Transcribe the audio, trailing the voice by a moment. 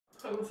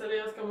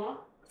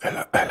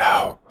Hello,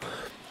 hello.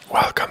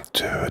 Welcome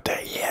to the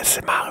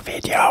ASMR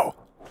video.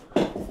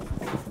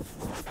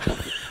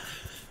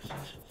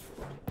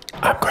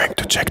 I'm going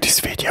to check this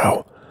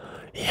video.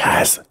 He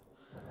has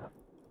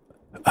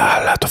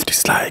a lot of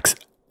dislikes.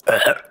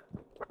 The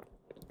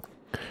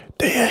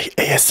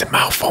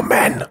ASMR for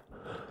men.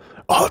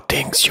 All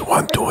things you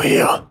want to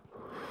hear.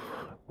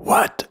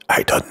 What?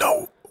 I don't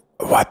know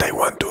what I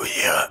want to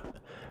hear.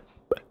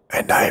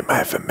 And I'm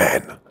a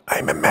man.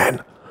 I'm a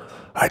man.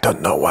 I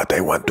don't know what I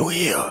want to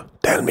hear.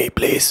 Tell me,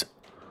 please.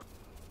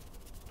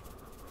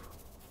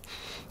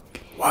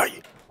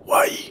 Why?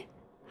 Why?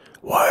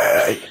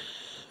 Why?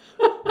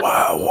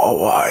 Why?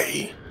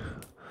 Why?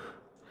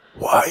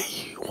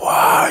 Why?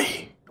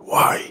 Why?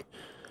 Why?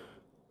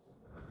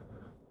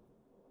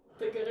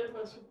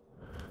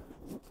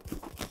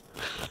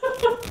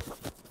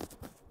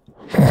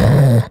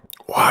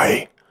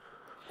 Why?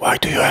 Why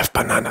do you have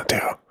banana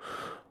there?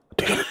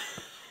 Do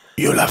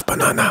you love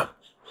banana?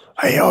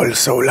 I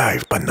also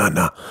like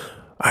banana.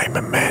 I'm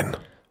a man.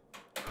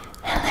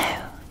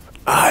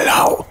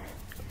 Hello.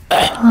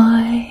 Hello.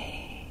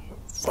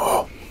 Boys.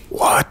 Oh,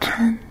 what?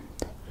 And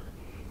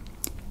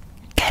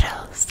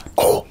girls.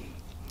 Oh.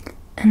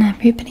 And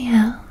everybody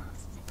else.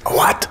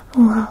 What?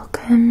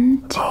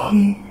 Welcome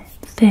to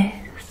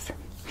this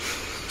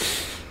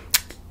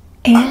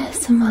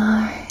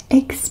ASMR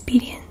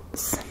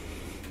experience.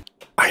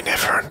 I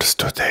never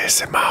understood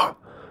ASMR.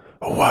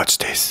 Watch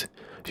this.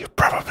 You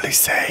probably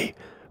say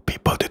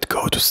people that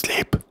go to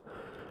sleep.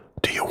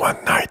 Do you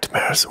want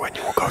nightmares when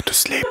you go to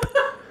sleep?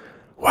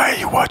 Why are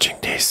you watching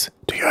this?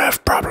 Do you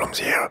have problems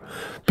here?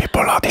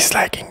 People are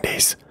disliking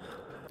this.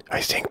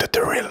 I think that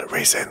the real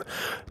reason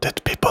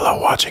that people are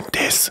watching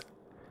this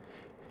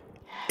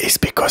is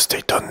because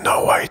they don't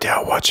know why they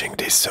are watching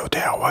this, so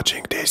they are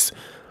watching this.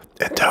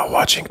 And they are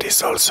watching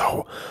this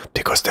also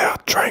because they are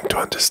trying to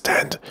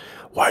understand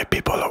why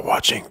people are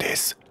watching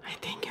this. I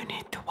think you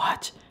need to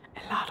watch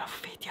a lot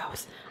of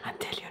videos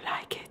until you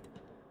like it.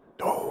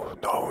 No,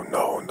 no,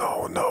 no,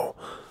 no, no.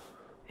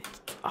 It's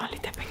only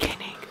the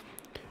beginning.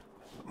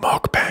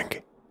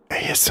 Mukbang,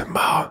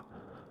 ASMR,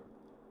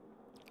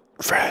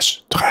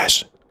 fresh,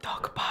 trash,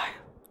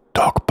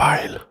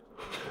 dogpile,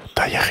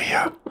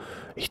 diarrhea.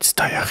 It's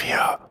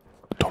diarrhea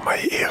to my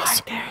ears. Why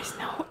there is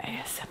no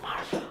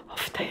ASMR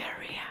of diarrhea?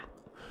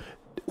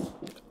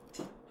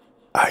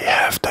 I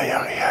have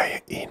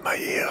diarrhea in my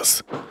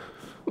ears.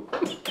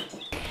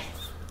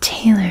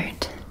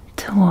 Tailored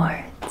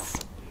towards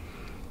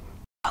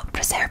a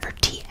preserver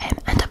TM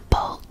and a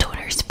ball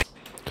toner spray.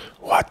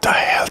 What the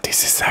hell?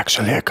 This is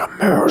actually a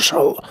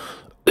commercial.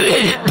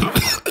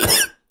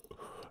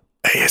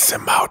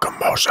 ASMR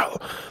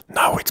commercial.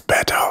 Now it's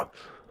better.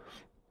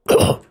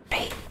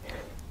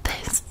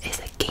 This is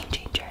a game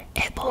changer.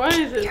 It will What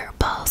keep is it? your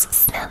balls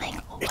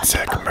smelling It's a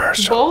wonderful.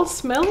 commercial. Ball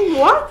smelling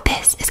what?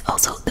 This is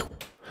also the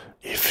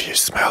If you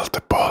smell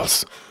the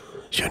balls,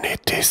 you need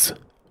this.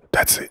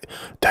 That's it.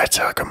 That's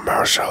a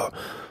commercial.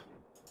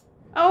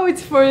 Oh,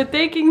 it's for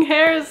taking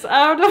hairs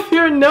out of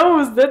your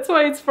nose. That's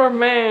why it's for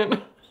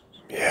men.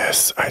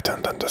 Yes, I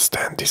don't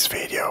understand this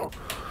video.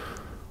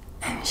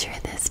 I'm sure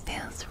this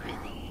feels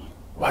really,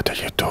 What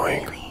are you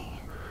doing? really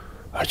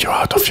Are you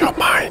out of your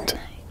mind?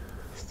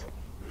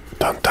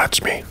 Don't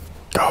touch me.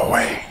 Go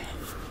away.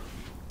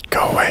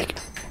 Go away.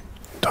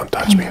 Don't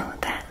touch I me. know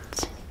that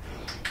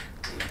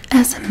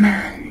as a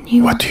man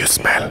you What want do you to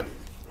smell?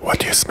 What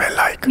do you smell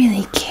like?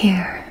 really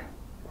care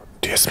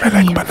Do you for smell the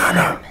like banana?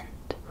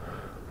 environment.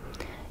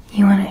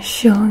 You want to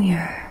show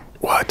your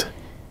What?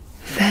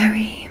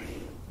 very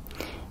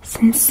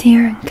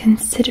sincere and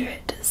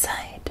considerate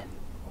side.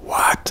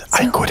 What?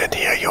 I So- couldn't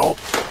hear you.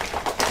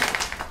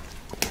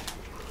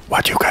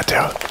 What you got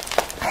there?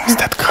 Is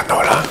that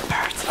granola?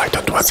 I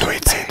don't want to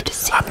eat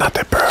it. I'm not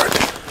a bird.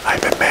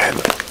 I'm a man.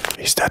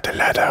 Is that a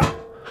ladder?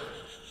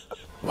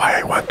 Why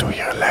I want to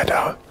hear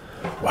ladder?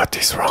 What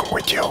is wrong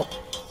with you?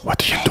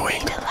 What are you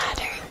doing? The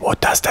ladder. What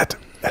does that?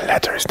 A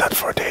ladder is not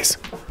for this.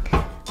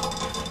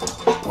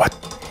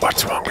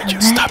 What's wrong with you?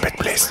 A Stop ladder it,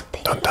 please. is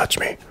what Don't touch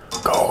me.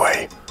 Go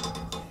away.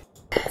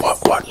 What?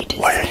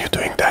 Why are you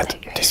doing that?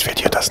 This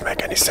video doesn't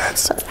make any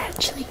sense.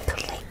 Actually,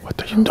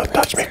 What are you? Don't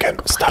touch me again.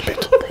 Stop it.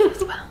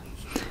 as well.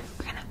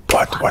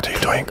 We're gonna What are you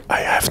doing? I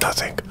have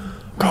nothing.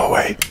 Go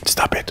away.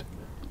 Stop it.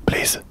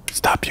 Please.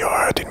 Stop. You're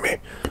hurting me.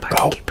 Go.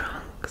 barbecue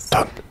Bronx.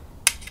 Don't.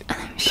 And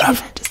I'm sure Love,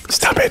 that just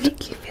stop gonna it.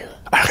 make you feel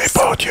I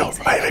report you.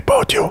 amazing. I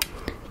report you.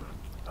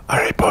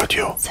 I report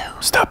you. So-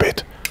 Stop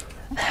it.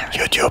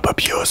 Very YouTube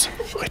abuse.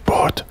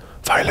 Report.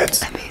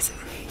 Violence. amazing.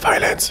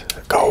 Violence.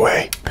 Go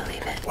away.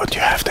 Believe it. What do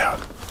you have there?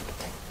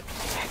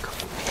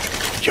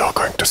 You're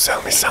going to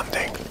sell me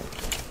something.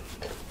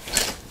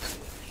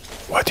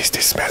 What does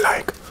this smell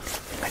like?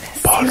 I'm gonna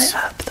seal Balls. it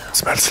up though.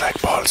 Smells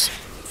like balls.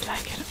 It's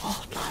like an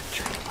old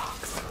laundry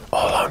box.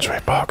 Oh, laundry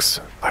box.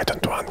 I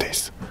don't want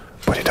this.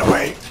 Put it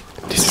away.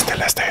 This is the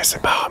last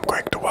ASMR I'm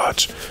going to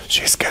watch.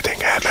 She's getting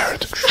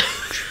hammered.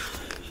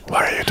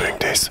 Why are you doing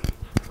this?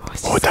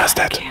 Who does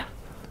that?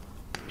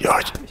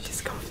 You're...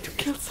 She's going to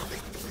kill something.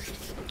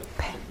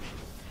 Okay.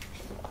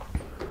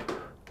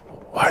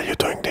 Why are you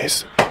doing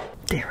this?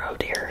 Dear, oh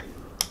dear.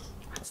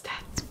 What's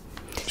that?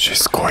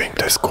 She's going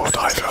the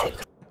screwdriver.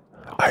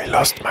 I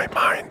lost my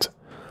mind.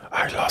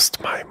 I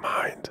lost my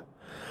mind.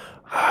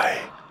 I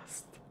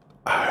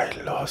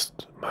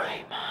lost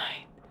my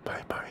Mine.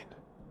 mind.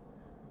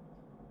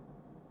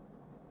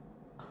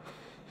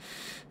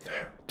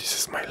 This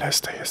is my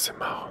last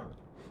ASMR.